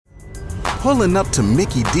Pulling up to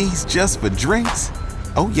Mickey D's just for drinks?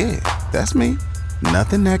 Oh yeah, that's me.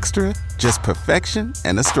 Nothing extra, just perfection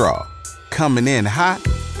and a straw. Coming in hot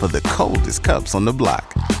for the coldest cups on the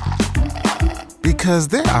block. Because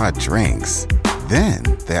there are drinks. Then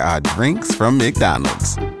there are drinks from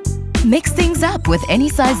McDonald's. Mix things up with any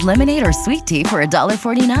size lemonade or sweet tea for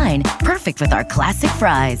 $1.49. Perfect with our classic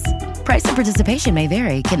fries. Price and participation may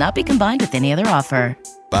vary. Cannot be combined with any other offer.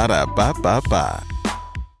 Ba-da-ba-ba-ba.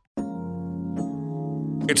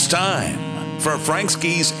 It's time for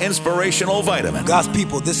Frankski's Inspirational Vitamin. God's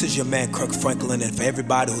people, this is your man, Kirk Franklin, and for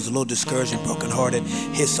everybody who's a little discouraged and brokenhearted,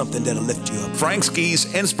 here's something that'll lift you up.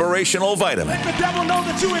 Frankski's Inspirational Vitamin. Let the devil know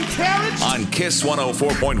that you encouraged. On KISS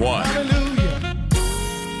 104.1. Hallelujah.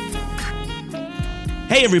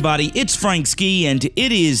 Hey everybody, it's Frank Ski, and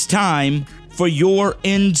it is time for your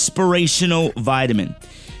Inspirational Vitamin.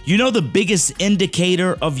 You know the biggest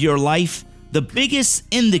indicator of your life? The biggest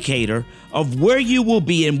indicator of where you will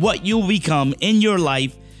be and what you'll become in your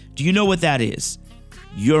life, do you know what that is?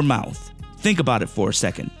 Your mouth. Think about it for a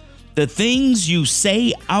second. The things you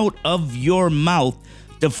say out of your mouth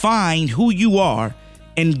define who you are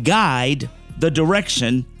and guide the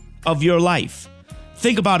direction of your life.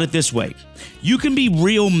 Think about it this way. You can be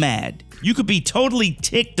real mad. You could be totally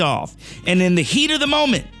ticked off. And in the heat of the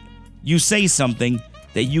moment, you say something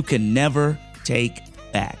that you can never take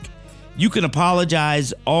back. You can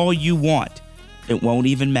apologize all you want. It won't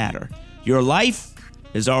even matter. Your life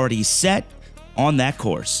is already set on that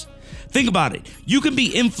course. Think about it. You can be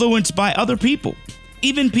influenced by other people,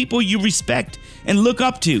 even people you respect and look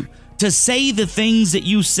up to say the things that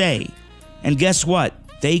you say. And guess what?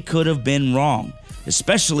 They could have been wrong,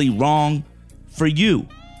 especially wrong for you.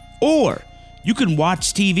 Or you can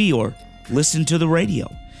watch TV or listen to the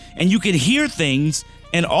radio, and you can hear things,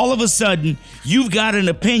 and all of a sudden you've got an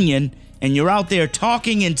opinion, and you're out there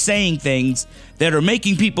talking and saying things that are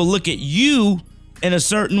making people look at you in a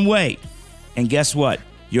certain way. And guess what?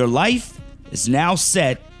 Your life is now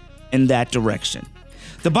set in that direction.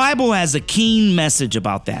 The Bible has a keen message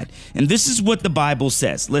about that. And this is what the Bible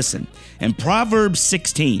says. Listen, in Proverbs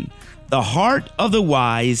 16, the heart of the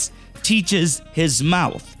wise teaches his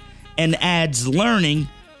mouth and adds learning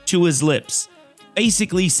to his lips.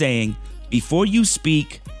 Basically saying, before you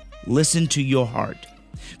speak, listen to your heart.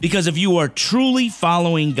 Because if you are truly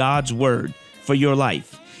following God's word for your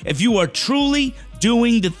life, if you are truly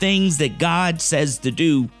doing the things that God says to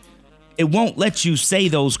do, it won't let you say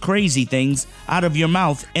those crazy things out of your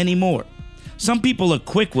mouth anymore. Some people are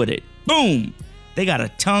quick with it. Boom! They got a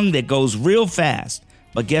tongue that goes real fast.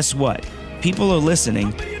 But guess what? People are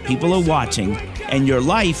listening, people are watching, and your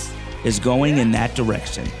life is going in that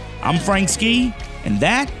direction. I'm Frank Ski, and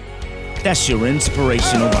that's your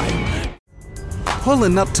Inspirational Vitamin.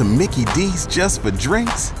 Pulling up to Mickey D's just for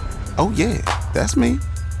drinks? Oh yeah, that's me.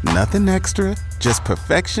 Nothing extra, just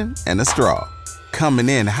perfection and a straw. Coming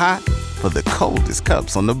in hot for the coldest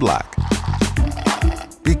cups on the block.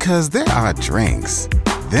 Because there are drinks.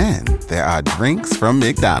 Then there are drinks from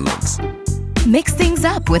McDonald's. Mix things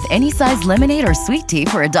up with any size lemonade or sweet tea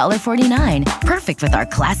for $1.49. Perfect with our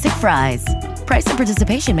classic fries. Price and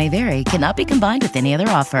participation may vary. Cannot be combined with any other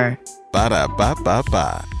offer.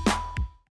 Ba-da-ba-ba-ba.